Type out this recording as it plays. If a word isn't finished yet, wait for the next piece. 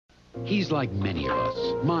He's like many of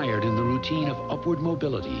us, mired in the routine of upward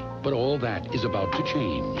mobility. But all that is about to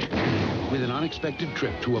change with an unexpected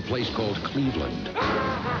trip to a place called Cleveland.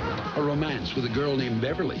 A romance with a girl named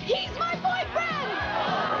Beverly. He's my boyfriend!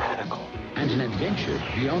 Radical. And an adventure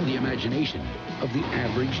beyond the imagination of the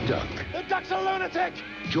average duck. The duck's a lunatic!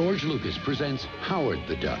 George Lucas presents Howard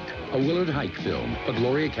the Duck, a Willard Hike film, a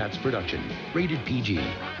Gloria Katz production. Rated PG.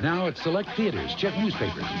 Now at select theaters. Check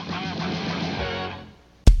newspapers.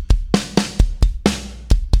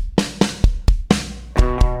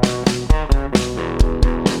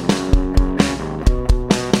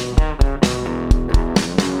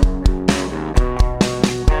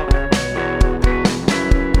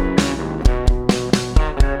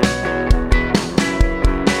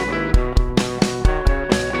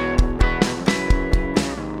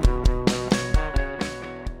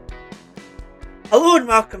 Hello and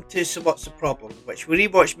welcome to So What's the Problem, which we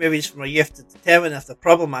rewatch movies from our youth to determine if they're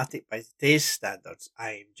problematic by today's standards.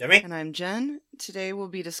 I'm Jimmy. And I'm Jen. Today we'll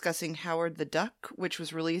be discussing Howard the Duck, which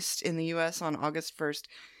was released in the US on August 1st,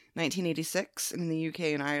 1986, and in the UK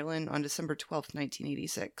and Ireland on December 12th,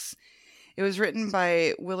 1986. It was written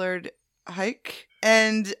by Willard Hike,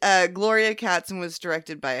 and Gloria Katz and was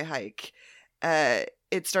directed by Hike.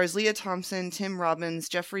 It stars Leah Thompson, Tim Robbins,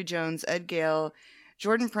 Jeffrey Jones, Ed Gale,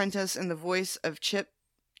 Jordan Prentice, and the voice of Chip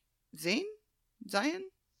Zion,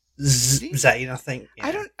 Zane, I think. Yeah.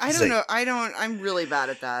 I don't know. I'm really bad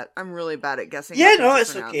at that. I'm really bad at guessing. Yeah, no,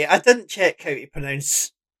 it's okay. I didn't check how to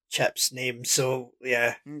pronounce Chip's name, so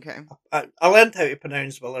yeah. Okay. I learned how to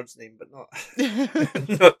pronounce Willard's name, but not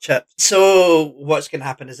not Chip. So what's going to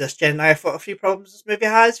happen is this, Jen and I have thought of 3 problems this movie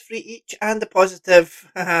has, 3 each, and a positive.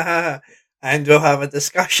 And we'll have a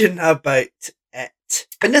discussion about it.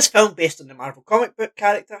 In this film, based on the Marvel comic book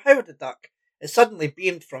character Howard the Duck, is suddenly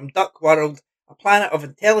beamed from Duck World, a planet of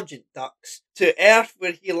intelligent ducks, to Earth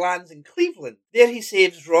where he lands in Cleveland. There he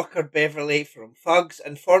saves rocker Beverly from thugs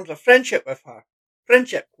and forms a friendship with her.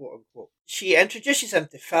 Friendship, quote unquote. She introduces him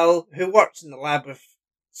to Phil, who works in the lab with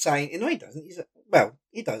science. No, he doesn't.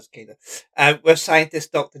 He does, kind of. With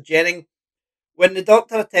scientist Dr. Jennings. When the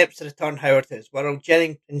Doctor attempts to return Howard to his world,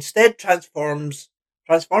 Jennings instead transfers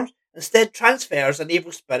an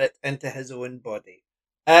evil spirit into his own body.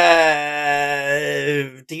 Do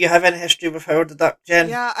you have any history with Howard the Duck, Jen?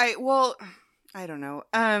 Yeah, I don't know.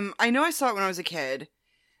 I know I saw it when I was a kid,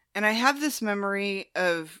 and I have this memory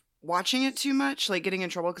of watching it too much, like getting in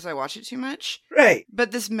trouble because I watch it too much. Right.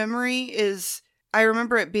 But this memory is, I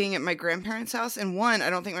remember it being at my grandparents' house, and 1, I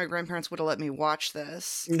don't think my grandparents would have let me watch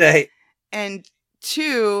this. Right. And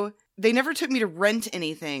 2, they never took me to rent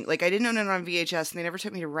anything. Like, I didn't own it on VHS, and they never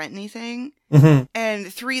took me to rent anything. Mm-hmm.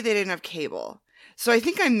 And 3, they didn't have cable. So I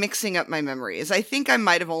think I'm mixing up my memories. I think I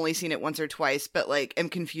might have only seen it once or twice, but, like, am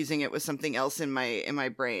confusing it with something else in my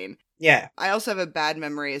brain. Yeah. I also have a bad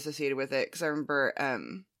memory associated with it, because I remember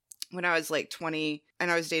when I was, like, 20, and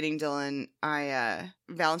I was dating Dylan,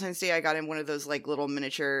 Valentine's Day, I got in one of those, like, little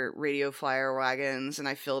miniature radio flyer wagons, and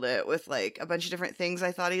I filled it with, like, a bunch of different things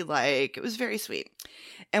I thought he'd like. It was very sweet.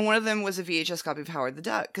 And one of them was a VHS copy of Howard the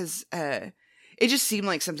Duck, because it just seemed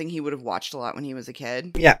like something he would have watched a lot when he was a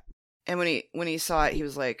kid. Yeah. And when he saw it, he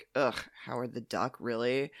was like, ugh, Howard the Duck,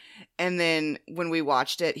 really? And then when we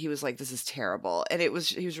watched it, he was like, this is terrible. And he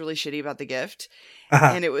was really shitty about the gift.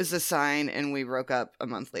 Uh-huh. And it was a sign, and we broke up a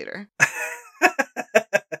month later.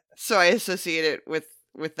 So I associate it with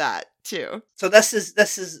that, too. So this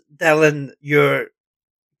is Dylan, your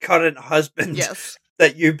current husband. Yes.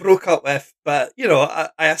 That you broke up with, but, you know,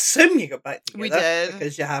 I assume you got back together. We did.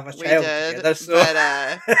 Because you have a child together. So.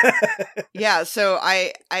 But, yeah, so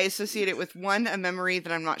I associate it with 1, a memory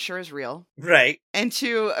that I'm not sure is real. Right. And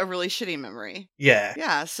 2, a really shitty memory. Yeah.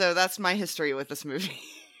 Yeah, so that's my history with this movie.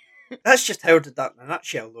 That's just Howard the Duck in a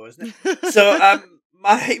nutshell, though, isn't it? So,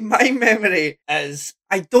 my memory is,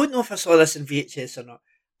 I don't know if I saw this in VHS or not.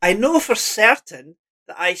 I know for certain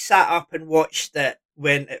that I sat up and watched it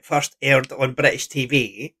when it first aired on British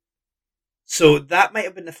TV. So that might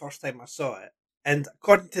have been the first time I saw it. And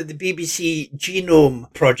according to the BBC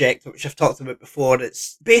Genome Project, which I've talked about before,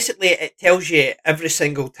 it's basically, it tells you every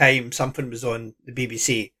single time something was on the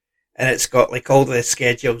BBC. And it's got like all the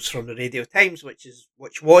schedules from the Radio Times, which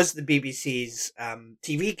was the BBC's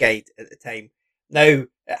TV guide at the time. Now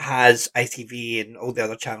it has ITV and all the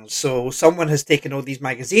other channels. So someone has taken all these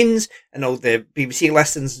magazines and all the BBC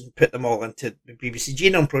listings and put them all into the BBC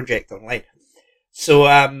Genome Project online. So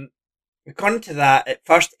according to that, it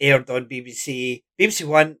first aired on BBC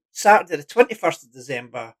One, Saturday the 21st of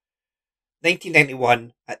December,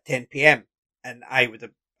 1991 at 10 p.m. And I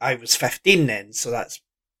was 15 then, so that's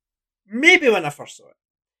maybe when I first saw it.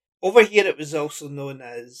 Over here, it was known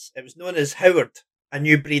as Howard, a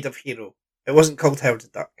new breed of hero. It wasn't called Howard the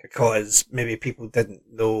Duck because maybe people didn't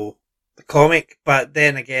know the comic, but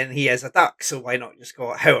then again, he is a duck, so why not just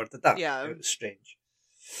call it Howard the Duck? Yeah. It was strange.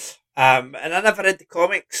 And I never read the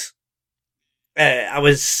comics. I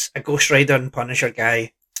was a Ghost Rider and Punisher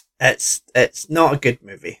guy. It's not a good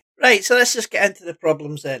movie. Right, so let's just get into the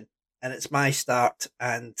problems then. And it's my start,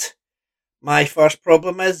 and my first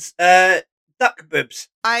problem is duck boobs.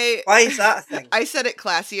 Why is that a thing? I said it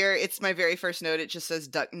classier. It's my very first note. It just says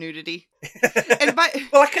duck nudity.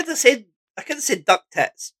 Well, I could have said duck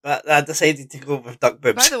tits, but I decided to go with duck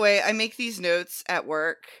boobs. By the way, I make these notes at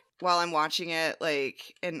work while I'm watching it,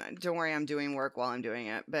 and don't worry, I'm doing work while I'm doing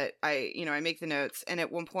it, but I make the notes, and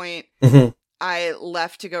at one point, I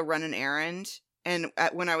left to go run an errand, and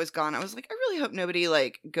when I was gone, I was like, I really hope nobody,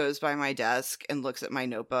 goes by my desk and looks at my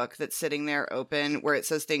notebook that's sitting there open, where it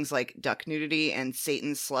says things like duck nudity and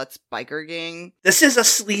Satan Sluts Biker Gang. This is a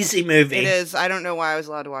sleazy movie. It is. I don't know why I was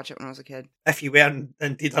allowed to watch it when I was a kid. If you weren't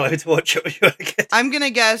indeed allowed to watch it when you were a kid. I'm gonna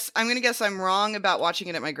guess I'm wrong about watching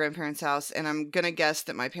it at my grandparents' house, and I'm gonna guess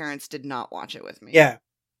that my parents did not watch it with me. Yeah.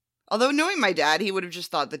 Although knowing my dad, he would have just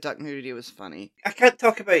thought that duck nudity was funny. I can't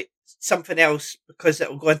talk about something else because it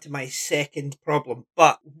will go into my second problem.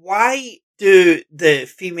 But why do the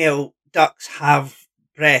female ducks have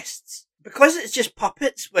breasts? Because it's just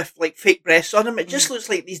puppets with fake breasts on them. It just looks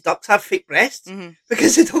like these ducks have fake breasts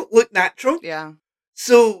because they don't look natural. Yeah.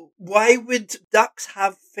 So why would ducks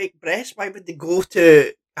have fake breasts? Why would they go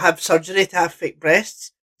to have surgery to have fake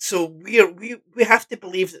breasts? So we have to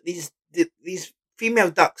believe that these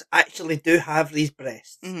female ducks actually do have these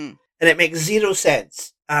breasts. And it makes zero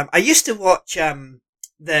sense. I used to watch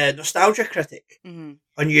the Nostalgia Critic on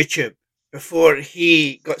YouTube before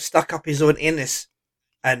he got stuck up his own anus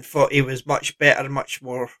and thought he was much better, much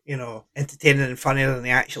more, entertaining and funnier than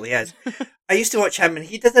he actually is. I used to watch him, and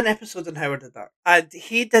he did an episode on Howard the Duck. And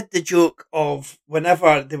he did the joke of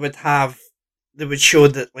whenever they would show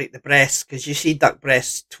that, the breasts, because you see duck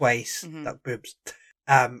breasts twice, duck boobs.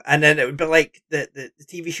 And then it would be like the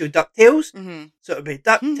TV show DuckTales. So it would be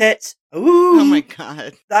duck tits. Ooh. Oh my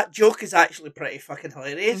god. That joke is actually pretty fucking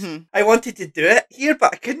hilarious. I wanted to do it here,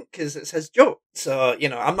 but I couldn't because it's his joke. So,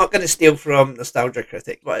 I'm not going to steal from Nostalgia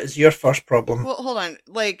Critic. What is your first problem? Well, hold on.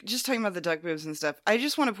 Just talking about the duck boobs and stuff, I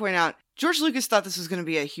just want to point out, George Lucas thought this was going to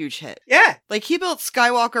be a huge hit. Yeah. He built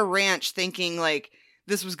Skywalker Ranch thinking,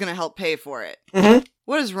 this was going to help pay for it.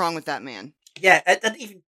 What is wrong with that man? Yeah, it didn't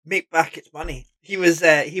even make back its money. He was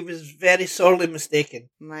very sorely mistaken.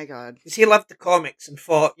 My God, because he loved the comics and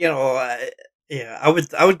thought, I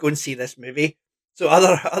would go and see this movie. So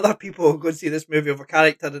other people will go and see this movie of a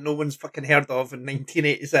character that no one's fucking heard of in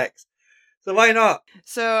 1986. So why not?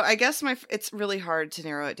 So I guess it's really hard to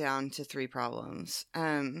narrow it down to 3 problems.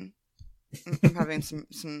 I'm having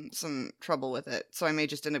some trouble with it, so I may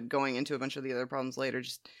just end up going into a bunch of the other problems later,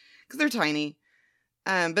 just because they're tiny.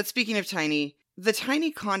 But speaking of tiny. The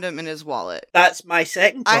tiny condom in his wallet. That's my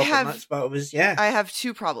second problem. That's what it was, yeah. I have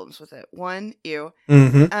 2 problems with it. One, ew.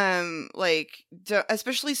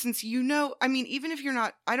 Especially since even if you're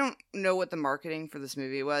not, I don't know what the marketing for this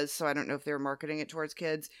movie was, so I don't know if they were marketing it towards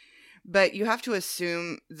kids, but you have to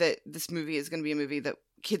assume that this movie is going to be a movie that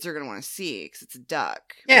kids are going to want to see, because it's a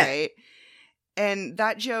duck, right? And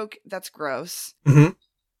that joke, that's gross.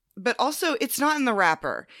 But also, it's not in the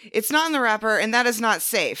wrapper. And that is not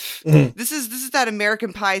safe. This is that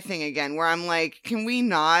American Pie thing again, where I'm like, can we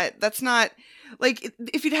not? That's not,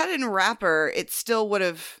 if you'd had it in a wrapper,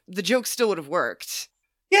 the joke still would have worked.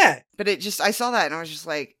 Yeah. But I saw that and I was just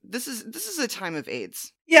like, this is a time of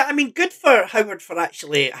AIDS. Yeah, good for Howard for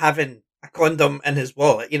actually having a condom in his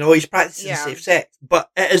wallet. He's practicing safe sex, but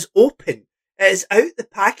it is open. It is out the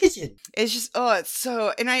packaging. It's just, it's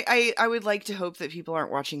so, and I would like to hope that people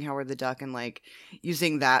aren't watching Howard the Duck and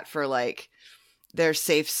using that for their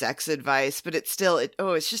safe sex advice, but it's still,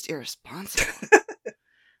 it's just irresponsible.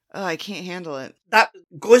 I can't handle it. That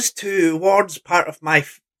goes towards part of my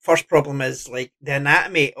first problem is the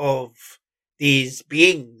anatomy of these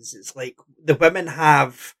beings. It's the women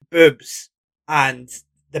have boobs and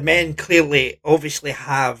the men obviously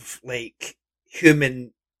have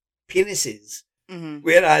human penises,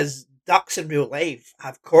 whereas ducks in real life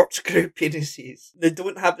have corkscrew penises. They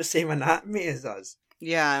don't have the same anatomy as us.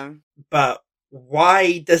 Yeah. But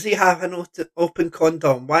why does he have an open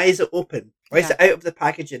condom? Why is it open? Why is it out of the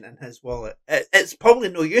packaging in his wallet? It's probably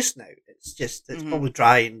no use now. It's probably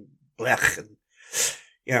dry and blech, and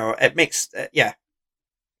it makes yeah.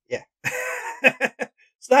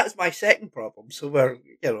 So that's my second problem. So we're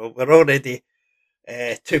already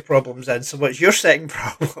 2 problems in. So what's your second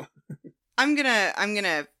problem? I'm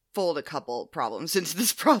gonna fold a couple problems into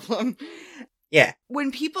this problem. Yeah.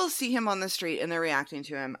 When people see him on the street and they're reacting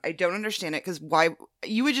to him, I don't understand it, because why?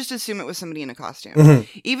 You would just assume it was somebody in a costume.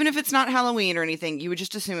 Mm-hmm. Even if it's not Halloween or anything, you would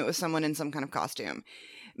just assume it was someone in some kind of costume.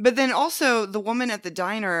 But then also, the woman at the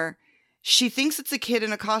diner, she thinks it's a kid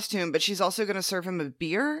in a costume, but she's also going to serve him a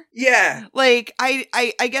beer. Yeah. Like,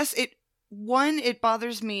 I guess it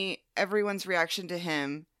bothers me, everyone's reaction to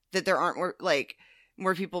him, that there aren't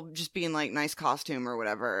more people just being like, nice costume or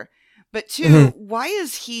whatever. But two, why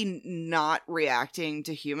is he not reacting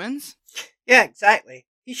to humans? Yeah, exactly.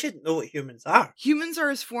 He shouldn't know what humans are. Humans are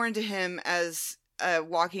as foreign to him as a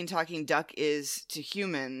walking, talking duck is to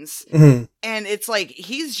humans. Mm-hmm. And it's like,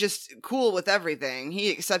 he's just cool with everything.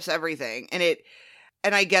 He accepts everything.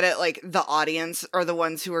 And I get it, like, the audience are the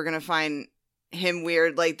ones who are going to find him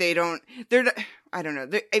weird. Like, I don't know.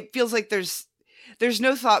 It feels like there's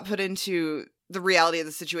no thought put into the reality of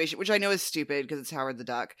the situation, which I know is stupid because it's Howard the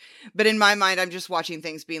Duck. But in my mind, I'm just watching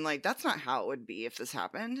things being like, that's not how it would be if this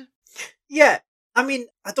happened. Yeah. I mean,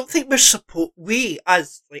 I don't think us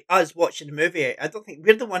watching the movie, I don't think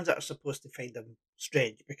we're the ones that are supposed to find him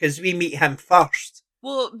strange, because we meet him first.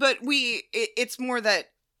 Well, but it's more that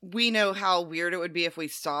we know how weird it would be if we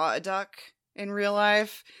saw a duck in real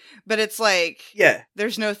life. But it's like, yeah,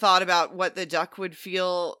 there's no thought about what the duck would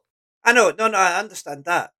feel. I know, no, I understand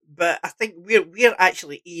that, but I think we're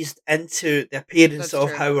actually eased into the appearance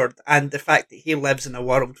of Howard and the fact that he lives in a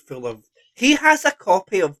world full of. He has a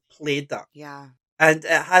copy of Play Duck, yeah, and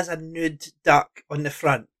it has a nude duck on the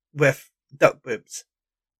front with duck boobs,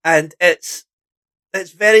 and it's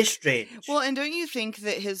very strange. Well, and don't you think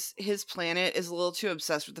that his planet is a little too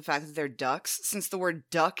obsessed with the fact that they're ducks, since the word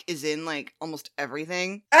duck is in like almost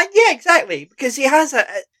everything? Yeah, exactly, because he has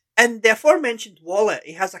in the aforementioned wallet,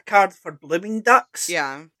 he has a card for blooming ducks.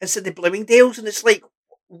 Yeah. Instead of Bloomingdale's, and it's like,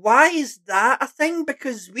 why is that a thing?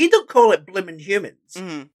 Because we don't call it blooming humans.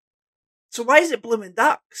 Mm-hmm. So why is it blooming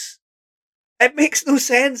ducks? It makes no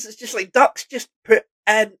sense. It's just like ducks just put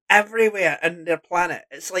in everywhere in their planet.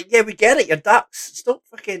 It's like, yeah, we get it, you're ducks. Stop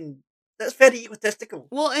fucking... That's very egotistical.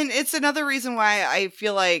 Well, and it's another reason why I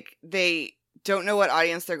feel like they don't know what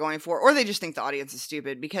audience they're going for, or they just think the audience is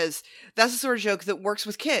stupid, because that's the sort of joke that works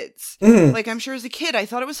with kids. Mm. Like, I'm sure as a kid I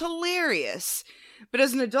thought it was hilarious, but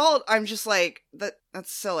as an adult I'm just like,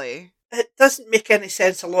 that's silly. It doesn't make any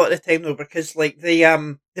sense a lot of the time though, because like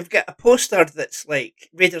they've got a poster that's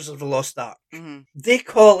like Raiders of the Lost Ark. Mm-hmm. They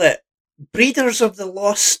call it Breeders of the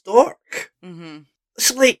Lost Stork. Mm-hmm.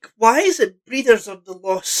 It's like, why is it Breeders of the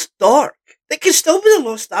Lost Stork? It could still be the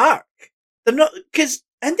Lost Ark. They're not, because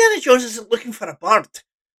Indiana Jones isn't looking for a bird,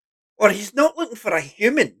 or he's not looking for a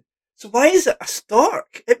human. So why is it a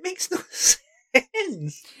stork? It makes no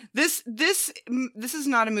sense. This is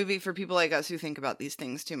not a movie for people like us who think about these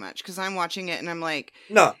things too much, because I'm watching it and I'm like,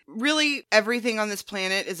 no, really, everything on this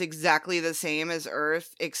planet is exactly the same as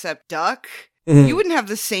Earth except duck. Mm-hmm. You wouldn't have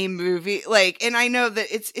the same movie, like, and I know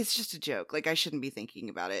that it's just a joke. Like, I shouldn't be thinking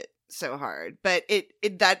about it so hard, but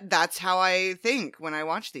that's how I think when I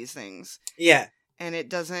watch these things. Yeah. And it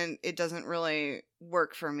doesn't really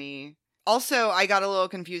work for me. Also, I got a little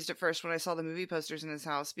confused at first when I saw the movie posters in his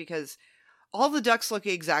house, because all the ducks look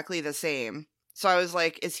exactly the same. So I was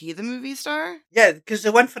like, is he the movie star? Yeah, because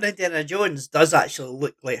the one for Indiana Jones does actually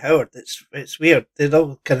look like Howard. It's weird. They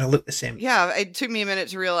all kind of look the same. Yeah, it took me a minute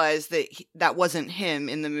to realize that that wasn't him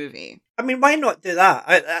in the movie. I mean, why not do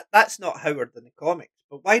that? That's not Howard in the comics,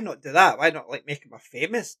 but why not do that? Why not like make him a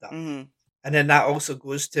famous star? Mm-hmm. And then that also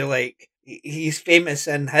goes to like, he's famous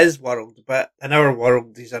in his world, but in our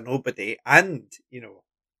world he's a nobody, and, you know,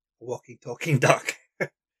 a walking, talking duck.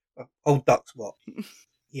 All ducks walk.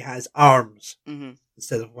 He has arms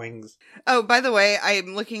instead of wings. Oh, by the way,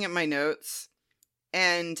 I'm looking at my notes,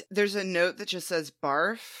 and there's a note that just says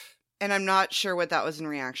barf, and I'm not sure what that was in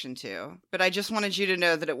reaction to. But I just wanted you to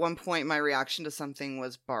know that at one point my reaction to something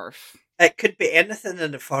was barf. It could be anything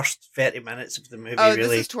in the first 30 minutes of the movie, oh,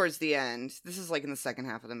 really. This is towards the end. This is like in the second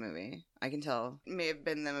half of the movie. I can tell. It may have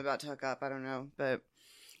been them about to hook up, I don't know. But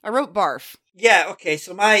I wrote barf. Yeah, okay,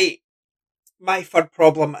 so my third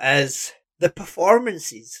problem is the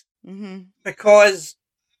performances. Mm-hmm. Because,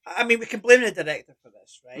 I mean, we can blame the director for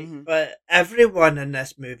this, right? Mm-hmm. But everyone in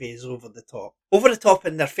this movie is over the top. Over the top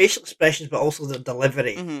in their facial expressions, but also their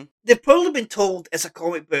delivery. Mm-hmm. They've probably been told it's a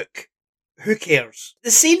comic book. Who cares? The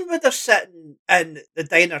scene where they're sitting in the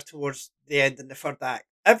diner towards the end in the third act,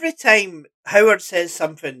 every time Howard says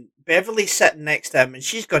something, Beverly's sitting next to him and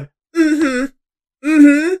she's going,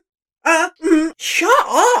 shut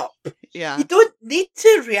up! Yeah. You don't need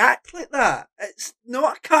to react like that. It's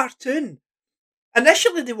not a cartoon.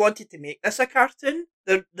 initially they wanted to make this a cartoon.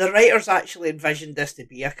 The writers actually envisioned this to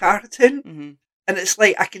be a cartoon. Mm-hmm. And it's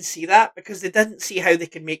like, I can see that because they didn't see how they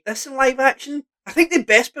could make this in live action. I think the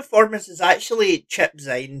best performance is actually Chip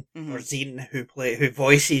Zine, or Zine, who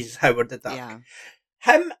voices Howard the Duck. Yeah.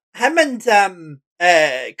 Him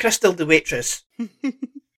and Crystal the waitress,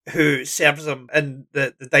 who serves him in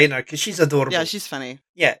the diner, because she's adorable. Yeah, she's funny.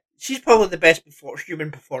 Yeah, she's probably the best human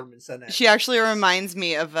performance in it. She actually reminds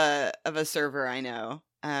me of a server I know.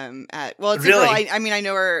 It's Really? a girl. I mean, I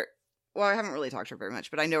know her. Well, I haven't really talked to her very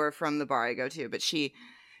much, but I know her from the bar I go to. But she's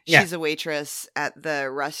a waitress at the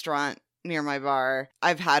restaurant near my bar.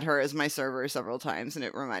 I've had her as my server several times, and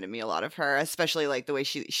it reminded me a lot of her, especially like the way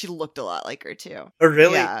she looked a lot like her too. Oh,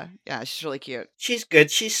 really? Yeah, she's really cute. She's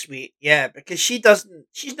good. She's sweet. Yeah, because she's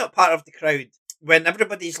not part of the crowd when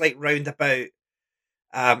everybody's like round about,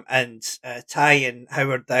 and tying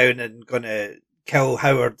Howard down and gonna kill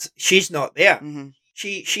Howard. She's not there. Mm-hmm.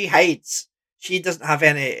 She hides. She doesn't have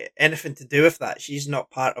anything to do with that. She's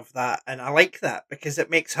not part of that, and I like that because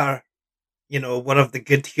it makes her, one of the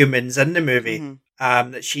good humans in the movie.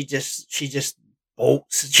 Mm-hmm. That she just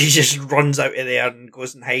bolts. She just runs out of there and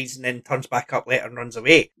goes and hides, and then turns back up later and runs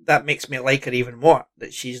away. That makes me like her even more.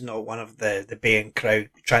 That she's not one of the baying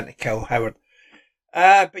crowd trying to kill Howard.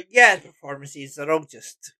 But yeah, the performances are all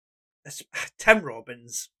just Tim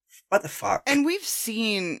Robbins. What the fuck? And we've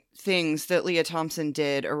seen things that Leah Thompson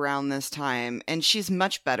did around this time, and she's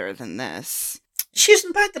much better than this. She was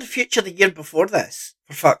in Back to the Future the year before this,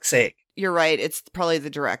 for fuck's sake. You're right, it's probably the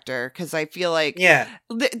director, because I feel like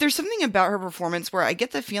there's something about her performance where I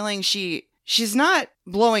get the feeling she's not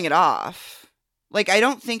blowing it off. Like, I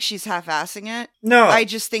don't think she's half-assing it. No. I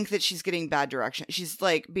just think that she's getting bad direction. She's,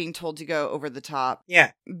 like, being told to go over the top.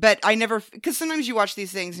 Yeah. But I never... Because sometimes you watch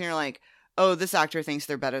these things and you're like, oh, this actor thinks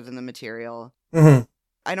they're better than the material. Mm-hmm.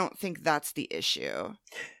 I don't think that's the issue.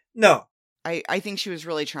 No. I think she was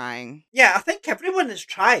really trying. Yeah, I think everyone is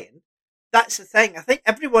trying. That's the thing. I think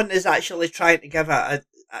everyone is actually trying to give a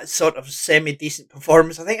sort of semi-decent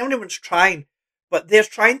performance. I think everyone's trying, but they're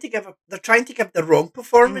trying to give the wrong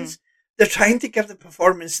performance. Mm-hmm. They're trying to give the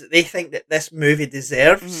performance that they think that this movie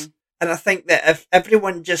deserves. Mm-hmm. And I think that if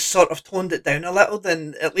everyone just sort of toned it down a little,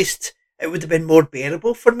 then at least it would have been more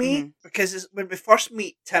bearable for me. Mm-hmm. Because when we first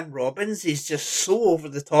meet Tim Robbins, he's just so over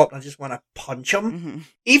the top and I just want to punch him. Mm-hmm.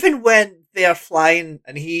 Even when they're flying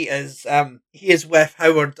and he is with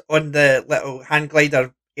Howard on the little hang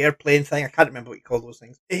glider airplane thing. I can't remember what you call those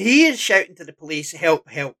things. He is shouting to the police, help,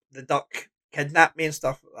 the duck kidnap me and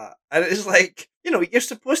stuff like that. And it's like, you're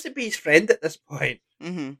supposed to be his friend at this point.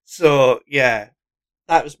 Mm-hmm. So, yeah,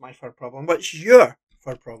 that was my third problem. What's your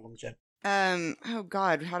third problem, Jen? Oh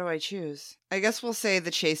God, how do I choose? I guess we'll say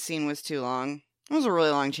the chase scene was too long. It was a really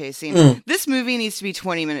long chase scene. This movie needs to be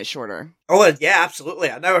 20 minutes shorter. Oh, yeah, absolutely.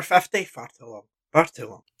 An hour 50, far too long. Far too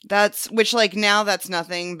long. Now that's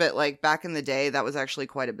nothing, but like back in the day, that was actually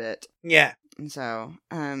quite a bit. Yeah. And so,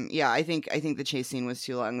 I think the chase scene was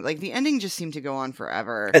too long. Like the ending just seemed to go on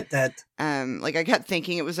forever. It did. Like I kept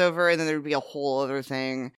thinking it was over and then there would be a whole other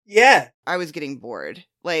thing. Yeah. I was getting bored.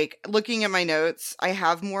 Like looking at my notes, I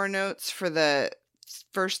have more notes for the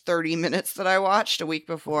first 30 minutes that I watched a week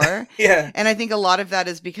before. Yeah. And I think a lot of that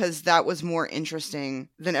is because that was more interesting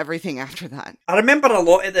than everything after that. I remember a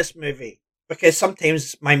lot of this movie because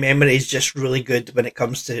sometimes my memory is just really good when it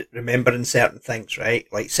comes to remembering certain things, right?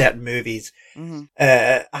 Like certain movies. Mm-hmm.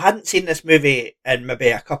 I hadn't seen this movie in maybe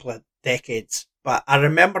a couple of decades, but I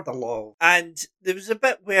remembered a lot. And there was a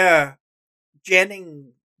bit where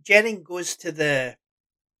Jennings goes to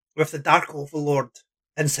with the Dark Overlord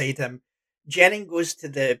inside him. Jennings goes to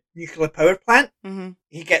the nuclear power plant. Mm-hmm.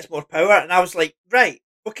 He gets more power. And I was like, right,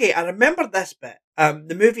 okay, I remember this bit.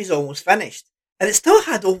 The movie's almost finished. And it still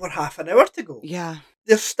had over half an hour to go. Yeah.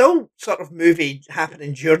 There's still sort of movie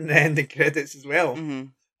happening during the ending credits as well. Mm-hmm.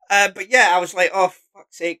 But yeah, I was like, oh,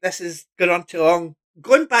 fuck's sake, this is going on too long.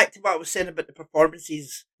 Going back to what I was saying about the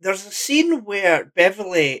performances, there's a scene where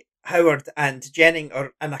Beverly, Howard, and Jennings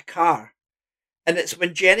are in a car. And it's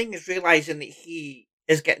when Jennings is realising that he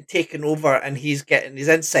is getting taken over and he's getting his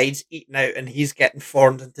insides eaten out and he's getting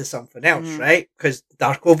formed into something else, right? Because the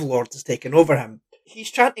Dark Overlord is taking over him. He's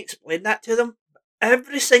trying to explain that to them.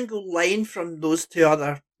 Every single line from those two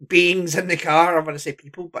other beings in the car, I'm going to say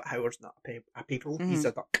people, but Howard's not a people, he's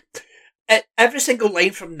a duck. Every single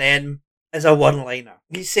line from them is a one-liner.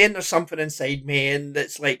 He's saying there's something inside me and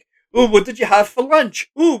it's like, oh, what did you have for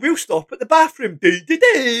lunch? Oh, we'll stop at the bathroom.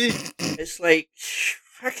 It's like,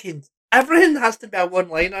 fucking, everything has to be a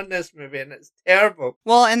one-liner in this movie and it's terrible.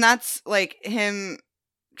 Well, and that's like him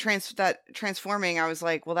transforming. I was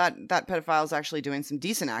like, well, that pedophile is actually doing some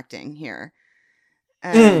decent acting here.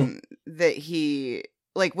 that he,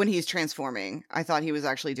 like, when he's transforming, I thought he was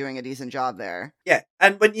actually doing a decent job there. Yeah,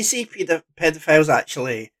 and when you see pedophiles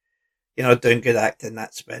actually, doing good acting,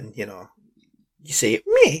 that's when, you say,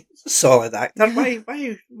 me, he's a solid actor. Why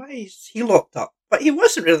is he locked up? But he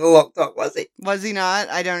wasn't really locked up, was he? Was he not?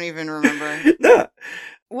 I don't even remember. No.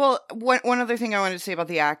 Well, one other thing I wanted to say about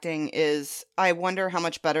the acting is I wonder how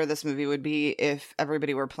much better this movie would be if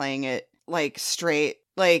everybody were playing it, like, straight.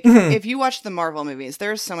 Like, if you watch the Marvel movies,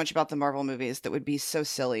 there's so much about the Marvel movies that would be so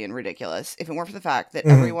silly and ridiculous if it weren't for the fact that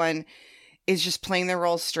everyone is just playing their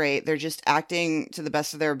roles straight. They're just acting to the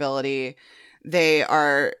best of their ability. They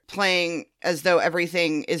are playing as though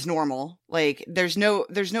everything is normal. Like, there's no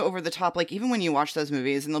over the top. Like, even when you watch those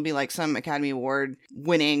movies and there'll be like some Academy Award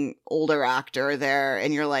winning older actor there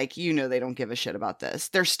and you're like, they don't give a shit about this.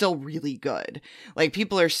 They're still really good. Like,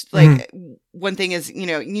 people are like, one thing is,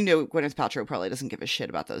 Gwyneth Paltrow probably doesn't give a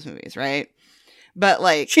shit about those movies, right? But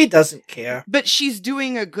like, she doesn't care. But she's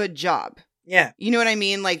doing a good job. Yeah. You know what I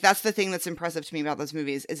mean? Like, that's the thing that's impressive to me about those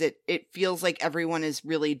movies is it feels like everyone is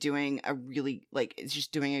really doing it's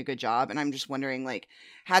just doing a good job. And I'm just wondering, like,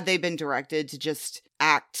 had they been directed to just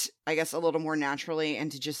act, I guess, a little more naturally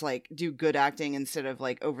and to just, like, do good acting instead of,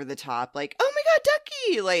 like, over the top, like, oh my God,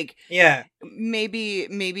 Ducky! Like, yeah, maybe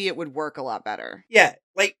it would work a lot better. Yeah,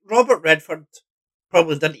 like, Robert Redford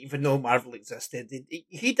probably didn't even know Marvel existed.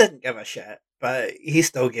 He didn't give a shit, but he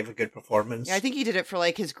still gave a good performance. Yeah, I think he did it for,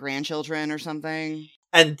 like, his grandchildren or something.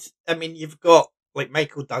 And, I mean, you've got, like,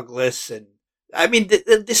 Michael Douglas, and, I mean,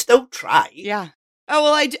 they still try. Yeah. Oh,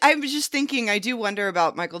 well, I was just thinking, I do wonder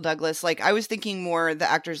about Michael Douglas. Like, I was thinking more the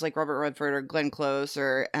actors like Robert Redford or Glenn Close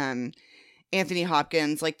or Anthony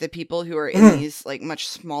Hopkins, like the people who are in these, like, much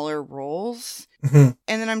smaller roles. And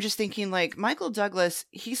then I'm just thinking, like, Michael Douglas,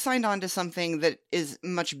 he signed on to something that is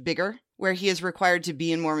much bigger, where he is required to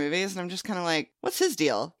be in more movies. And I'm just kind of like, what's his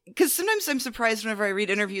deal? Because sometimes I'm surprised whenever I read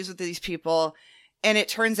interviews with these people, and it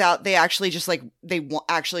turns out they actually just, like,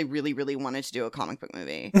 actually really, really wanted to do a comic book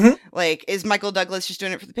movie. Like, is Michael Douglas just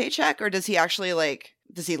doing it for the paycheck, or does he actually, like,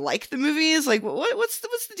 does he like the movies? Like, what's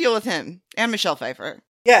the deal with him? And Michelle Pfeiffer.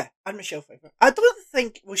 Yeah, and Michelle Pfeiffer. I don't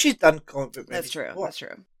think, well, she's done comic book movies. That's true. Before. That's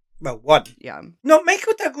true. Well, one. Yeah. No,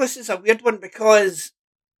 Michael Douglas is a weird one because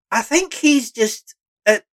I think he's just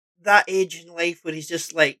at that age in life where he's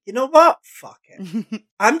just like, you know what? Fuck it.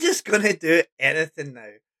 I'm just going to do anything now.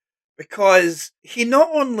 Because he not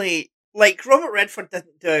only, like, Robert Redford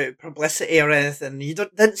didn't do publicity or anything. You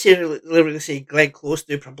didn't see really see Glenn Close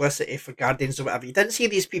do publicity for Guardians or whatever. You didn't see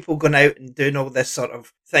these people going out and doing all this sort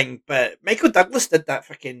of thing. But Michael Douglas did that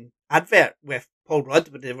freaking advert with Paul Rudd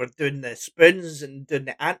where they were doing the spoons and doing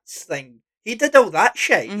the ants thing. He did all that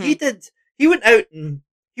shit. He went out and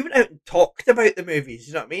talked about the movies,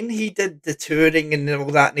 you know what I mean? He did the touring and all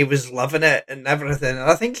that, and he was loving it and everything. And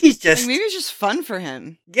I think he's just... Maybe it's just fun for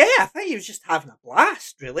him. Yeah, I think he was just having a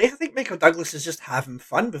blast, really. I think Michael Douglas is just having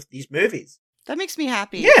fun with these movies. That makes me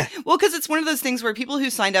happy. Yeah. Well, because it's one of those things where people who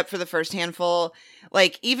signed up for the first handful,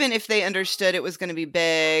 like, even if they understood it was going to be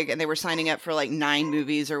big and they were signing up for, like, 9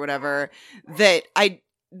 movies or whatever,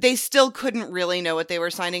 they still couldn't really know what they were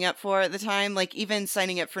signing up for at the time. Like, even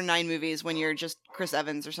signing up for 9 movies when you're just Chris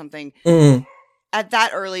Evans or something. At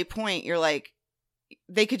that early point, you're like,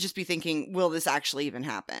 they could just be thinking, will this actually even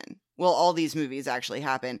happen? Will all these movies actually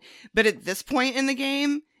happen? But at this point in the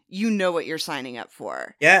game, you know what you're signing up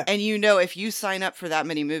for. Yeah. And you know if you sign up for that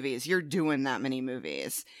many movies, you're doing that many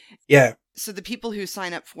movies. Yeah. So the people who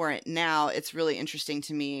sign up for it now, it's really interesting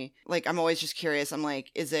to me. Like, I'm always just curious. I'm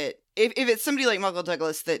like, is it... If it's somebody like Michael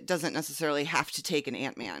Douglas that doesn't necessarily have to take an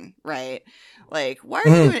Ant-Man, right? Like, why are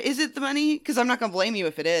you doing it? Is it the money? Because I'm not going to blame you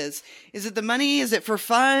if it is. Is it the money? Is it for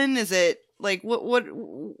fun? Is it, like,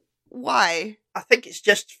 why? I think it's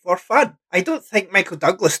just for fun. I don't think Michael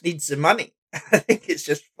Douglas needs the money. I think it's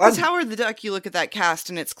just fun. Because Howard the Duck, you look at that cast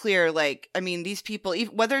and it's clear, like, I mean, these people,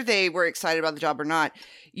 whether they were excited about the job or not,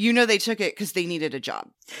 you know they took it because they needed a job.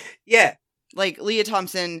 Yeah. Like, Leah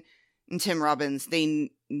Thompson and Tim Robbins,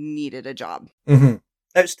 they needed a job. It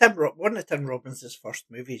was one of Tim Robbins' first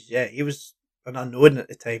movies, yeah. He was an unknown at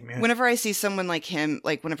the time, yeah. Whenever I see someone like him,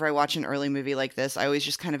 like, whenever I watch an early movie like this, I always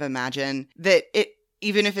just kind of imagine that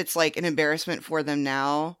even if it's, like, an embarrassment for them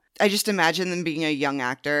now, I just imagine them being a young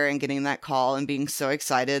actor and getting that call and being so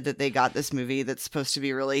excited that they got this movie that's supposed to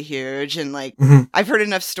be really huge. And, like, I've heard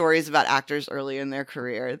enough stories about actors early in their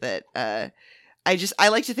career that I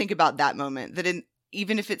like to think about that moment, that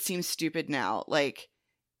even if it seems stupid now, like,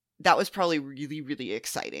 that was probably really, really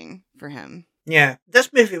exciting for him. Yeah.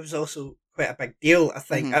 This movie was also quite a big deal, I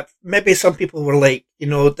think. Maybe some people were like,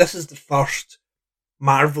 this is the first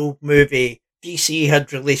Marvel movie DC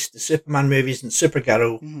had released the Superman movies and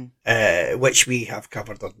Supergirl, Mhm. which we have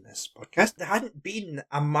covered on this podcast. There hadn't been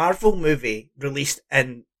a Marvel movie released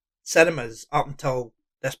in cinemas up until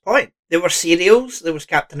this point. There were serials. There was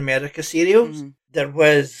Captain America serials. Mhm. There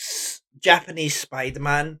was Japanese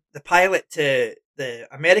Spider-Man. The pilot to the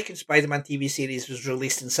American Spider-Man TV series was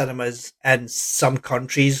released in cinemas in some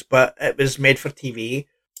countries, but it was made for TV.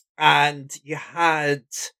 And you had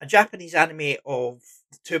a Japanese anime of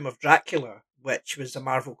The Tomb of Dracula, which was a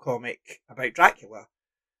Marvel comic about Dracula.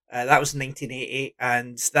 That was in 1980,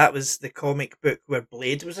 and that was the comic book where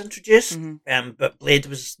Blade was introduced. Mhm. But Blade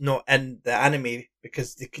was not in the anime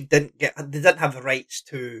because they didn't have the rights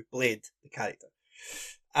to Blade, the character.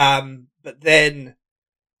 But then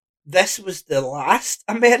this was the last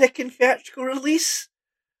American theatrical release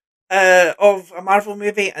of a Marvel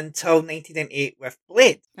movie until 1998 with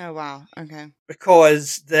Blade, Oh, wow. Okay.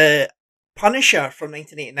 because the Punisher from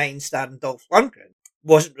 1989 starring Dolph Lundgren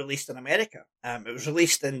wasn't released in America. It was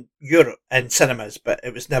released in Europe in cinemas, but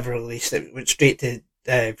it was never released. It went straight to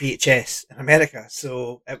VHS in America.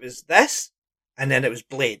 So it was this, and then it was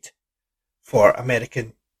Blade for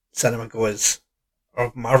American cinema goers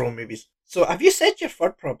or Marvel movies. So have you said your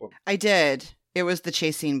third problem? I did. It was the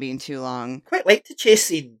chase scene being too long. Quite like the chase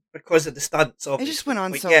scene because of the stunts, obviously. It just went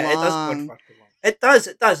on But so yeah, it does go on long. far too long. It does.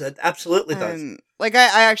 It absolutely does. Like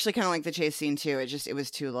I actually kind of like the chase scene too. It was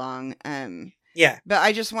too long. Yeah. But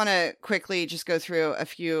I just want to quickly just go through a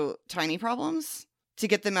few tiny problems to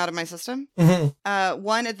get them out of my system. Mm-hmm.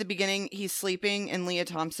 One, at the beginning, he's sleeping and Leah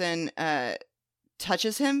Thompson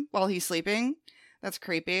touches him while he's sleeping. That's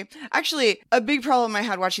creepy. Actually, a big problem I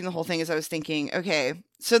had watching the whole thing is I was thinking, okay,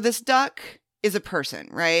 so this duck is a person,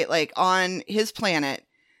 right? Like on his planet,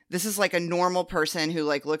 this is like a normal person who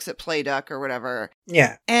like looks at Play Duck or whatever.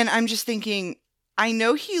 Yeah. And I'm just thinking, I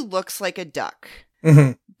know he looks like a duck.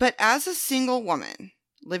 Mm-hmm. But as a single woman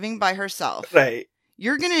living by herself, Right.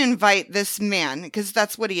 you're going to invite this man, because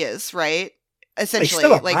that's what he is, right? Essentially,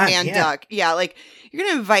 still a like man, yeah. duck. Yeah, like you're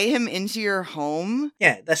going to invite him into your home.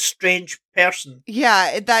 Yeah, this strange person.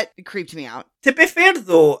 Yeah, that creeped me out. To be fair,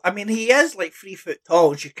 though, I mean, he is like 3 foot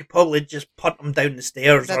tall. So you could probably just punt him down the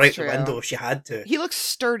stairs or That's out true. the window if you had to. He looks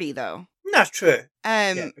sturdy, though. That's true.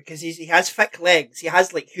 Um, Because he has thick legs. He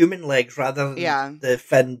has like human legs rather than the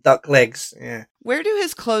thin duck legs. Yeah. Where do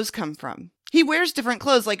his clothes come from? He wears different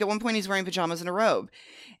clothes. Like at one point, he's wearing pajamas and a robe.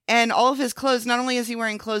 And all of his clothes, not only is he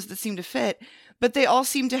wearing clothes that seem to fit, but they all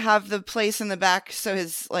seem to have the place in the back so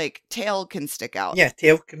his like tail can stick out. Yeah,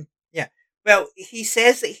 tail can. Yeah. Well, he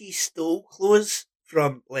says that he stole clothes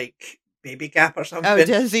from like Baby Gap or something. Oh,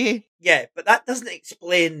 does he? Yeah, but that doesn't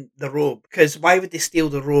explain the robe. Because why would they steal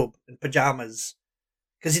the robe and pajamas?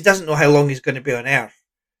 Because he doesn't know how long he's going to be on Earth.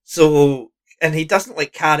 So, and he doesn't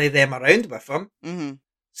like carry them around with him. Mm-hmm.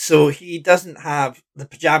 So he doesn't have the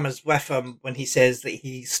pajamas with him when he says that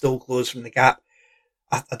he stole clothes from the Gap.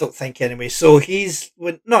 I don't think anyway. So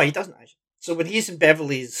no, he doesn't actually. So when he's in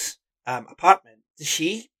Beverly's apartment, does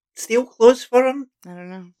she steal clothes for him? I don't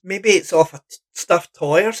know. Maybe it's off a stuffed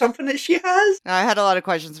toy or something that she has. I had a lot of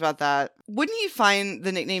questions about that. Wouldn't you find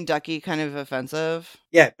the nickname Ducky kind of offensive?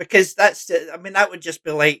 Yeah, because that would just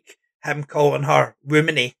be like him calling her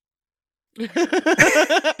womany.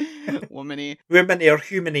 Womany. Womany or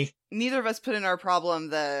humany. Neither of us put in our problem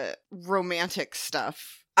the romantic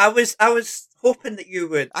stuff. I was hoping that you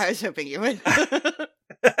would. I was hoping you would.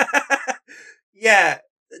 Yeah,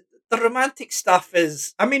 the romantic stuff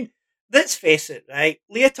is, I mean, let's face it, right?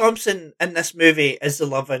 Leah Thompson in this movie is the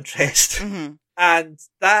love interest. Mm-hmm. And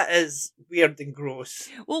that is weird and gross.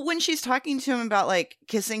 Well, when she's talking to him about like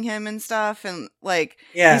kissing him and stuff and like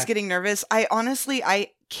Yeah. he's getting nervous, I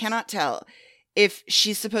cannot tell if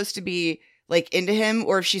she's supposed to be like into him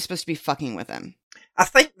or if she's supposed to be fucking with him. I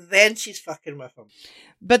think then she's fucking with him.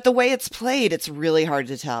 But the way it's played, it's really hard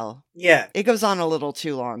to tell. Yeah. It goes on a little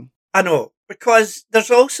too long. I know. Because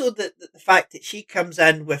there's also the fact that she comes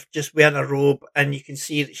in with just wearing a robe and you can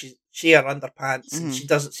see that she her underpants and she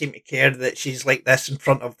doesn't seem to care that she's like this in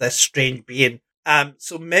front of this strange being.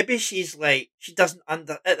 So maybe she's like,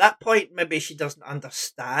 at that point, maybe she doesn't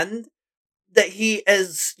understand that he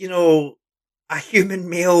is, a human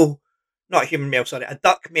male, not a human male, sorry, a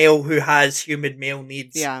duck male who has human male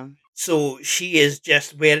needs. Yeah. So she is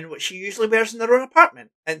just wearing what she usually wears in her own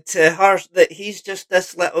apartment. And to her, that he's just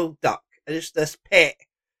this little duck, just this pet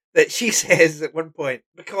that she says at one point.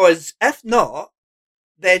 Because if not,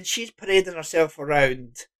 then she's parading herself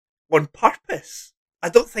around on purpose. I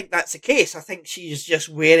don't think that's the case. I think she's just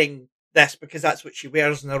wearing this because that's what she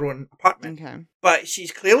wears in her own apartment. Okay. But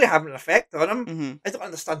she's clearly having an effect on him. Mm-hmm. I don't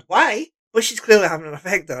understand why, but she's clearly having an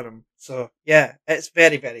effect on him. So, yeah, it's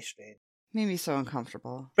very, very strange. Made me so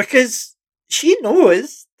uncomfortable. Because she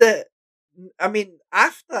knows that, I mean,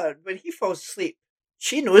 after, when he falls asleep,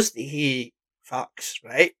 she knows that he fucks,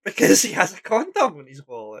 right? Because he has a condom in his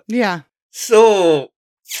wallet. Yeah. So,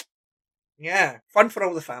 yeah, fun for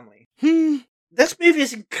all the family. Hmm. This movie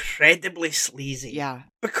is incredibly sleazy. Yeah.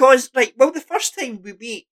 Because, like, well, the first time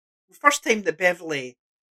that Beverly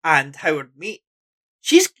and Howard meet,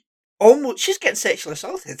 she's getting sexually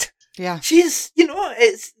assaulted. Yeah. She's,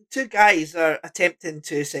 it's two guys are attempting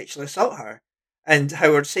to sexually assault her, and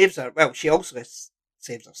Howard saves her. Well, she also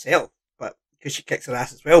saves herself, but because she kicks her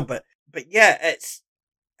ass as well. But yeah, it's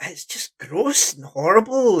just gross and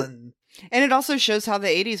horrible, and it also shows how the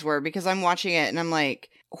 80s were, because I'm watching it and I'm like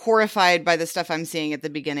horrified by the stuff I'm seeing at the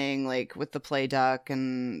beginning, like with the play duck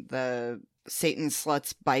and the Satan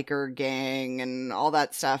Sluts biker gang and all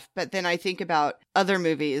that stuff. But then I think about other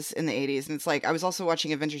movies in the 80s, and it's like, I was also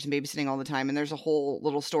watching Adventures in Babysitting all the time, and there's a whole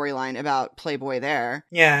little storyline about Playboy there.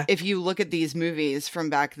 yeah. If you look at these movies from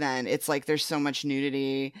back then, it's like there's so much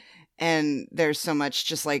nudity, and there's so much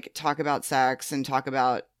just like talk about sex and talk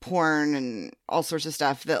about porn and all sorts of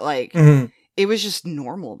stuff that like it was just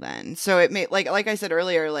normal then. So it made, like I said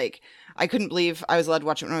earlier, like I couldn't believe I was allowed to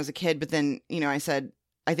watch it when I was a kid, but then, I said,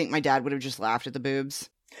 I think my dad would have just laughed at the boobs.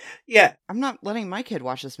 Yeah. I'm not letting my kid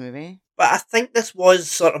watch this movie. But I think this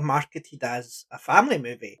was sort of marketed as a family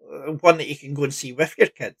movie, one that you can go and see with your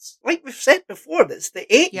kids. Like we've said before, it's the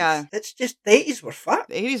 80s. Yeah. It's just the 80s were fucked.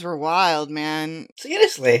 The 80s were wild, man.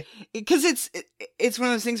 Seriously. Because it's one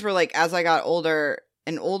of those things where, like, as I got older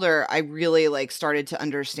and older, I really, like, started to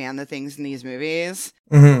understand the things in these movies.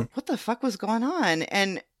 Mm-hmm. What the fuck was going on?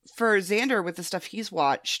 And for Xander, with the stuff he's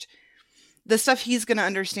watched, the stuff he's going to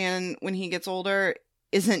understand when he gets older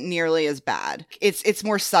isn't nearly as bad. It's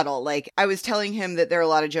more subtle. Like, I was telling him that there are a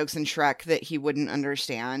lot of jokes in Shrek that he wouldn't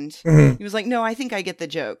understand. Mm-hmm. He was like, no, I think I get the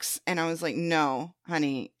jokes. And I was like, no,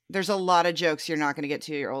 honey, there's a lot of jokes you're not going to get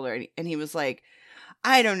to you're older. And he was like,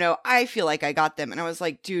 I don't know, I feel like I got them. And I was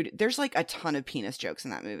like, dude, there's like a ton of penis jokes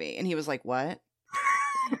in that movie. And he was like, what?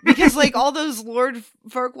 Because like all those Lord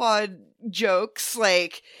Farquaad jokes,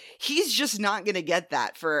 like he's just not going to get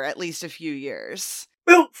that for at least a few years.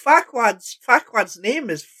 Well, Farquaad's name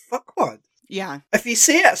is Fuckwad. Yeah. If you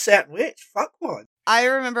say it a certain way, it's Fuckwad. I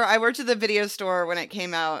remember I worked at the video store when it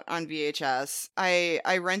came out on VHS.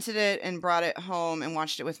 I rented it and brought it home and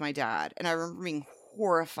watched it with my dad. And I remember being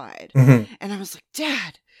horrified. Mm-hmm. And I was like,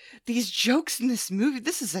 Dad, these jokes in this movie,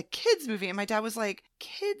 this is a kid's movie. And my dad was like,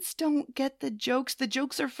 kids don't get the jokes. The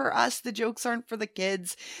jokes are for us. The jokes aren't for the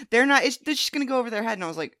kids. They're just going to go over their head. And I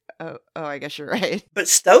was like, oh, I guess you're right. But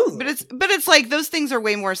still. But it's like those things are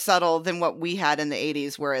way more subtle than what we had in the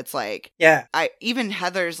 80s, where it's like, yeah. Even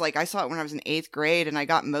Heather's, like, I saw it when I was in 8th grade and I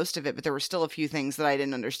got most of it, but there were still a few things that I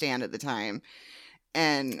didn't understand at the time.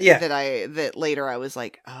 And that later I was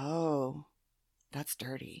like, oh, that's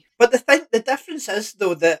dirty. But the difference is,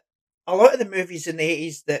 though, that a lot of the movies in the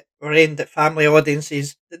 80s that were aimed at family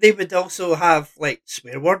audiences, that they would also have, like,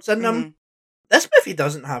 swear words in them. Mm-hmm. This movie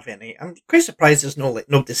doesn't have any. I'm quite surprised there's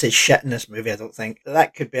nobody says shit in this movie, I don't think.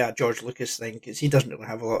 That could be a George Lucas thing, because he doesn't really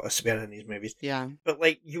have a lot of swearing in these movies. Yeah. But,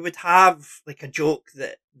 like, you would have, like, a joke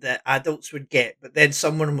that adults would get, but then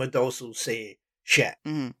someone would also say shit,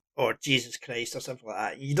 or Jesus Christ, or something like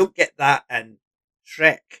that. You don't get that in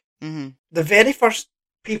Shrek. Mm-hmm. The very first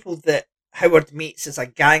people that Howard meets is a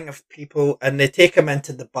gang of people, and they take him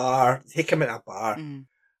into a bar,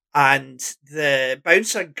 and the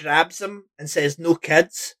bouncer grabs him and says, no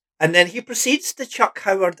kids, and then he proceeds to chuck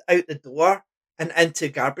Howard out the door and into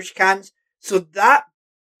garbage cans. So that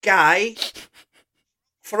guy,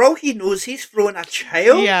 for all he knows, he's thrown a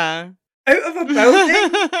child out of a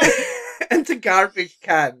building into garbage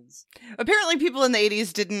cans. Apparently people in the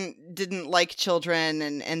 80s didn't like children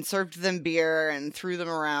and served them beer and threw them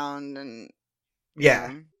around. And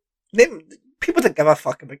yeah. People didn't give a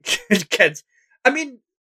fuck about kids. I mean,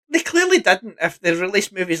 they clearly didn't if they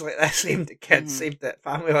released movies like this aimed at kids, aimed at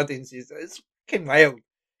family audiences. It's fucking wild.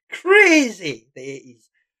 Crazy, the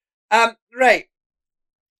 80s. Right.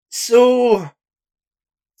 So,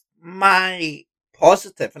 my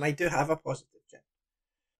positive, and I do have a positive,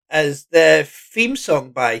 is the theme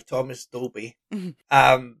song by Thomas Dolby,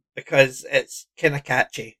 because it's kind of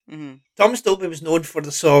catchy. Mm-hmm. Thomas Dolby was known for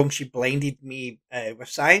the song She Blinded Me with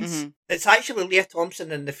Science. Mm-hmm. It's actually Leah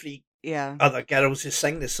Thompson and the three other girls who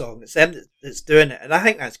sing the song. It's them that's doing it, and I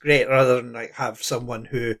think that's great, rather than like have someone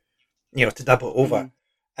who, to dub it over.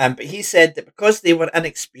 Mm-hmm. But he said that because they were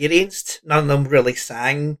inexperienced, none of them really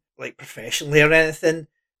sang like professionally or anything,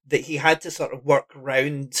 that he had to sort of work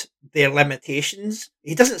around their limitations.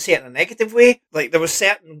 He doesn't say it in a negative way. Like, there were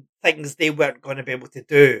certain things they weren't going to be able to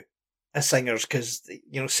do as singers because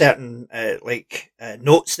certain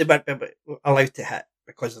notes they weren't allowed to hit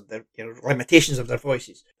because of the limitations of their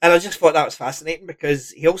voices. And I just thought that was fascinating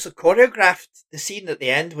because he also choreographed the scene at the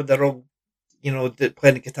end when they're all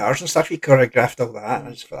playing the guitars and stuff. He choreographed all that, and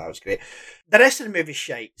I just thought that was great. The rest of the movie's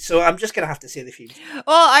shite, so I'm just gonna have to say the theme. Well,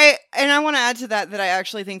 I want to add to that I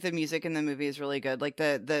actually think the music in the movie is really good. Like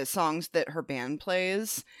the songs that her band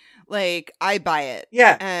plays, like I buy it.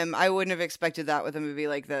 Yeah. I wouldn't have expected that with a movie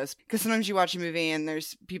like this because sometimes you watch a movie and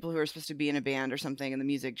there's people who are supposed to be in a band or something, and the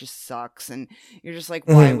music just sucks, and you're just like,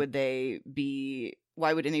 why would they be?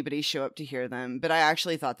 Why would anybody show up to hear them? But I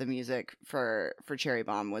actually thought the music for Cherry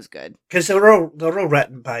Bomb was good because they're all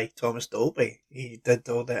written by Thomas Dolby. He did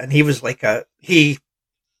all that, and he was like they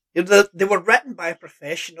were written by a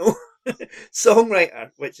professional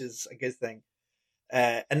songwriter, which is a good thing.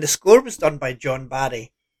 And the score was done by John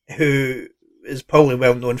Barry, who is probably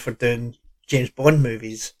well known for doing James Bond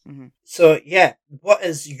movies. Mm-hmm. So yeah, what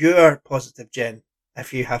is your positive, Jen?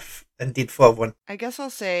 If you have indeed thought of one. I guess I'll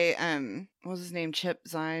say, what was his name? Chip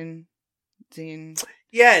Zine?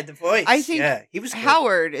 Yeah, the voice. I think he was good.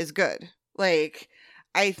 Howard is good. Like,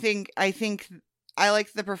 I think I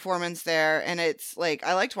liked the performance there, and it's like,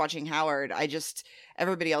 I liked watching Howard.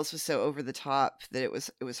 Everybody else was so over the top that it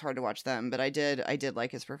was hard to watch them, but I did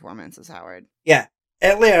like his performance as Howard. Yeah.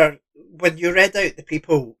 Earlier, when you read out the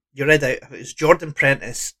people, it was Jordan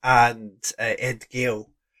Prentice and Ed Gale.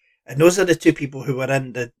 And those are the two people who were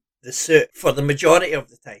in the suit for the majority of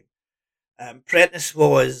the time. Prentice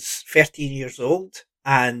was 13 years old,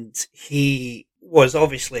 and he was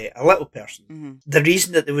obviously a little person. Mm-hmm. The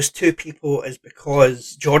reason that there was two people is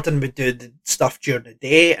because Jordan would do the stuff during the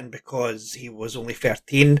day, and because he was only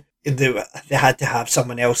 13, they had to have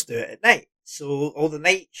someone else do it at night. So all the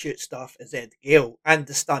night shoot stuff is Ed Gale, and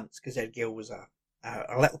the stunts, because Ed Gale was a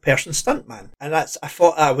little person stuntman. And I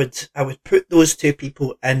thought I would put those two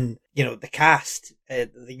people in, the cast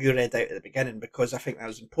that you read out at the beginning, because I think that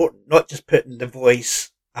was important. Not just putting the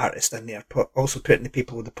voice artist in there, but also putting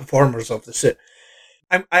the performers of the suit.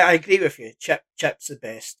 I agree with you. Chip's the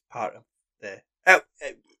best part of the,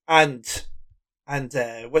 and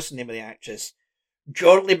what's the name of the actress?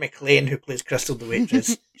 Jorley McLean, who plays Crystal the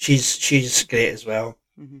waitress. she's great as well.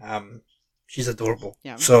 Mm-hmm. She's adorable.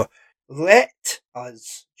 Yeah. So let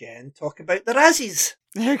us, Jen, talk about the Razzies.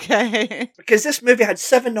 Okay. Because this movie had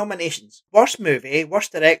 7 nominations. Worst movie,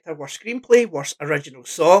 worst director, worst screenplay, worst original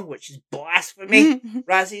song, which is blasphemy.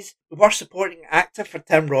 Razzies. Worst supporting actor for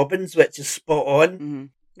Tim Robbins, which is spot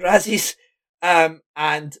on. Mm-hmm. Razzies.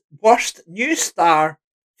 And worst new star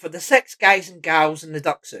for the 6 guys and gals in the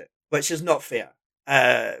duck suit, which is not fair.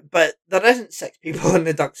 But there isn't 6 people in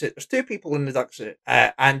the duck suit. There's 2 people in the duck suit.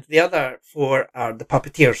 And the other 4 are the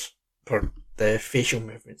puppeteers for the facial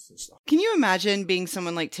movements and stuff. Can you imagine being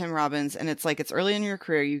someone like Tim Robbins, and it's like, it's early in your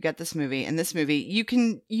career, you get this movie, and this movie,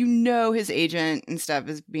 his agent and stuff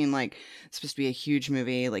is being like, it's supposed to be a huge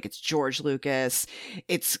movie, like it's George Lucas,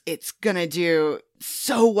 it's gonna do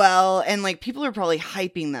so well, and like people are probably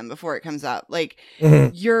hyping them before it comes out, like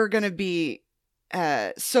you're gonna be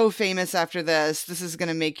so famous after this is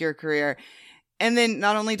gonna make your career. And then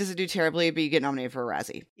not only does it do terribly, but you get nominated for a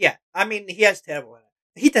Razzie. Yeah, I mean, he has terrible in it.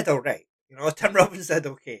 He did all right. Tim Robbins did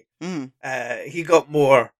okay. He got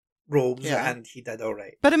more roles, and he did all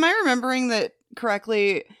right. But am I remembering that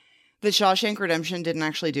correctly? That Shawshank Redemption didn't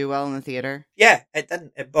actually do well in the theater? Yeah, it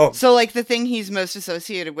didn't. It bombed. So, like, the thing he's most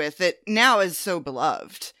associated with that now is so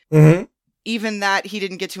beloved, even that he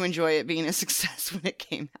didn't get to enjoy it being a success when it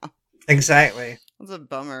came out. Exactly. That's a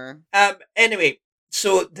bummer. Anyway,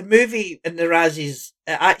 so the movie in the Razzies,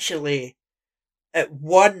 it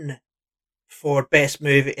won for best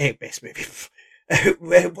movie.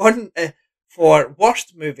 It won for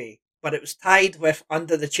worst movie, but it was tied with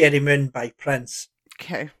Under the Cherry Moon by Prince.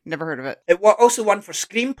 Okay, never heard of it. It also won for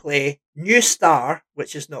screenplay, new star,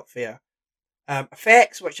 which is not fair,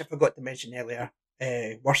 effects, which I forgot to mention earlier,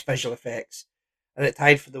 worst visual effects, and it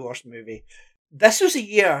tied for the worst movie. This was a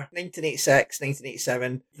year, 1986,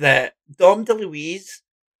 1987, that Dom DeLuise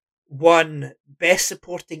won Best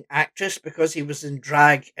Supporting Actress because he was in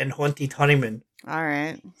drag in Haunted Honeymoon. All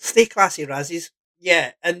right. Stay classy, Razzies.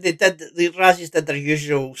 Yeah, and the Razzies did their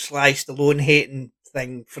usual Sly Stallone hating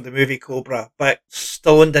thing for the movie Cobra, but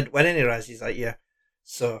Stallone didn't win any Razzies that year.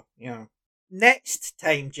 So, Next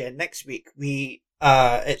time, Jen, next week,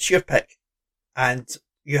 it's your pick. And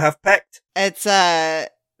you have picked? It's the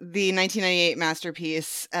 1998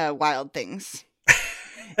 masterpiece, Wild Things.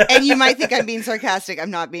 And you might think I'm being sarcastic.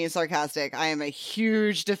 I'm not being sarcastic. I am a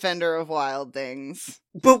huge defender of Wild Things.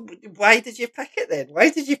 But why did you pick it then? Why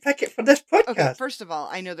did you pick it for this podcast? Okay, first of all,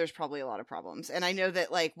 I know there's probably a lot of problems. And I know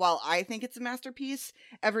that, like, while I think it's a masterpiece,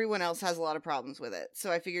 everyone else has a lot of problems with it.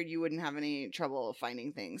 So I figured you wouldn't have any trouble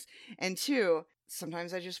finding things. And two,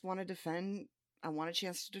 sometimes I just want to defend... I want a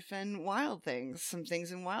chance to defend Wild Things. Some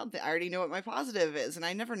things in Wild Things. I already know what my positive is, and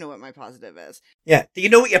I never know what my positive is. Yeah. Do you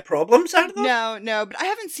know what your problems are, though? No, but I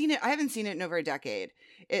haven't seen it. I haven't seen it in over a decade.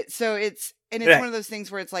 It's Right. one of those things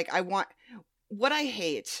where it's like, what I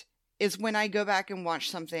hate is when I go back and watch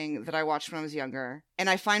something that I watched when I was younger, and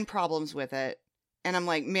I find problems with it, and I'm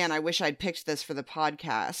like, man, I wish I'd picked this for the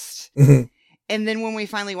podcast. Mm-hmm. And then when we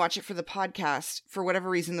finally watch it for the podcast, for whatever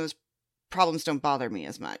reason, those problems don't bother me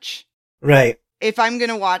as much. Right. If I'm going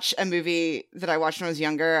to watch a movie that I watched when I was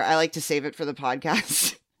younger, I like to save it for the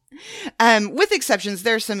podcast. With exceptions,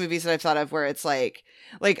 there are some movies that I've thought of where it's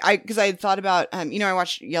because I had thought about, I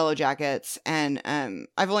watched Yellow Jackets, and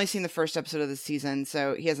I've only seen the first episode of the season,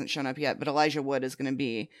 so he hasn't shown up yet, but Elijah Wood is going to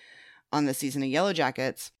be on the season of Yellow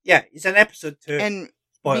Jackets. Yeah, he's in episode 2. And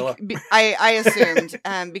spoiler. I assumed,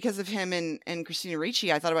 because of him and Christina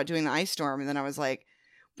Ricci, I thought about doing the Ice Storm, and then I was like,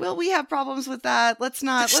 well, we have problems with that. Let's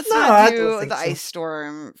not do the Ice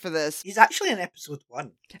Storm for this. He's actually in episode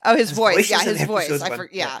 1. Oh, his voice. Yeah, is in his voice. episode 1.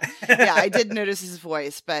 Yeah, I did notice his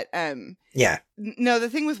voice, but yeah. No, the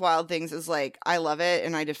thing with Wild Things is, like, I love it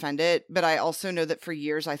and I defend it, but I also know that for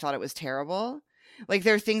years I thought it was terrible. Like,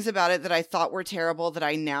 there are things about it that I thought were terrible that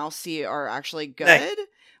I now see are actually good. Right.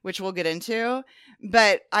 Which we'll get into.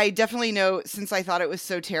 But I definitely know, since I thought it was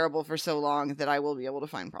so terrible for so long, that I will be able to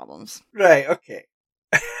find problems. Right, okay.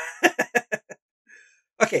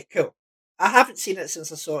 Okay, cool. I haven't seen it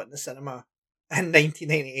since I saw it in the cinema in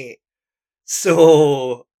 1998.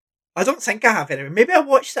 So, I don't think I have anyway. Maybe I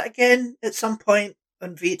watched it again at some point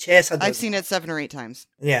on VHS. I've seen it 7 or 8 times.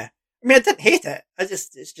 Yeah. I mean, I didn't hate it.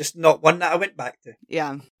 It's just not one that I went back to.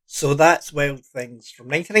 Yeah. So that's Wild Things from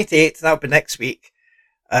 1998. That'll be next week.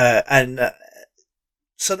 So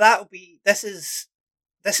this is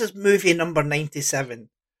movie number 97.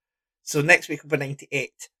 So next week will be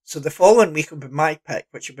 98. So the following week will be my pick,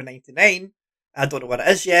 which will be 99. I don't know what it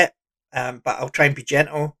is yet, but I'll try and be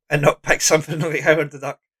gentle and not pick something like Howard the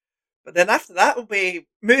Duck. But then after that will be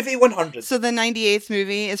movie 100. So the 98th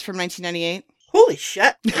movie is from 1998? Holy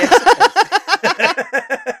shit. Yes, it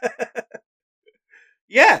is.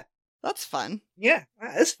 Yeah. That's fun. Yeah,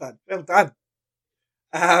 that is fun. Well done.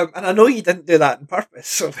 And I know you didn't do that on purpose,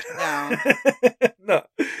 so no. No.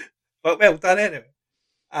 But well done anyway.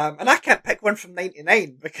 And I can't pick one from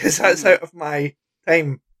 99 because that's out of my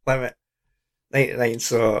time limit. 99,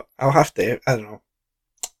 so I'll have to, I don't know.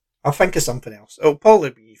 I'll think of something else. It'll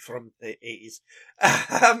probably be from the 80s.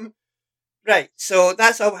 Right, so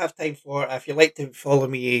that's all we have time for. If you'd like to follow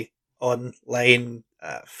me online,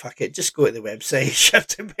 fuck it, just go to the website,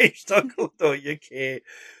 shiftingbench.co.uk,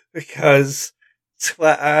 because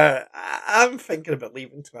Twitter, I'm thinking about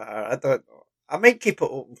leaving Twitter. I don't know. I might keep it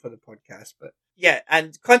open for the podcast, but yeah,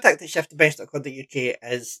 and contact at shiftingbench.co.uk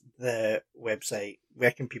is the website.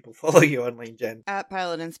 Where can people follow you online, Jen? At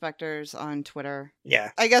Pilot Inspectors on Twitter.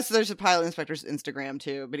 Yeah. I guess there's a Pilot Inspectors Instagram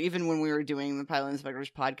too, but even when we were doing the Pilot Inspectors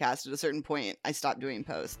podcast, at a certain point, I stopped doing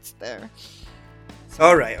posts there.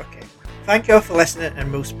 All right, okay. Thank you all for listening,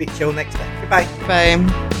 and we'll speak to you all next time. Goodbye.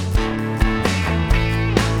 Bye.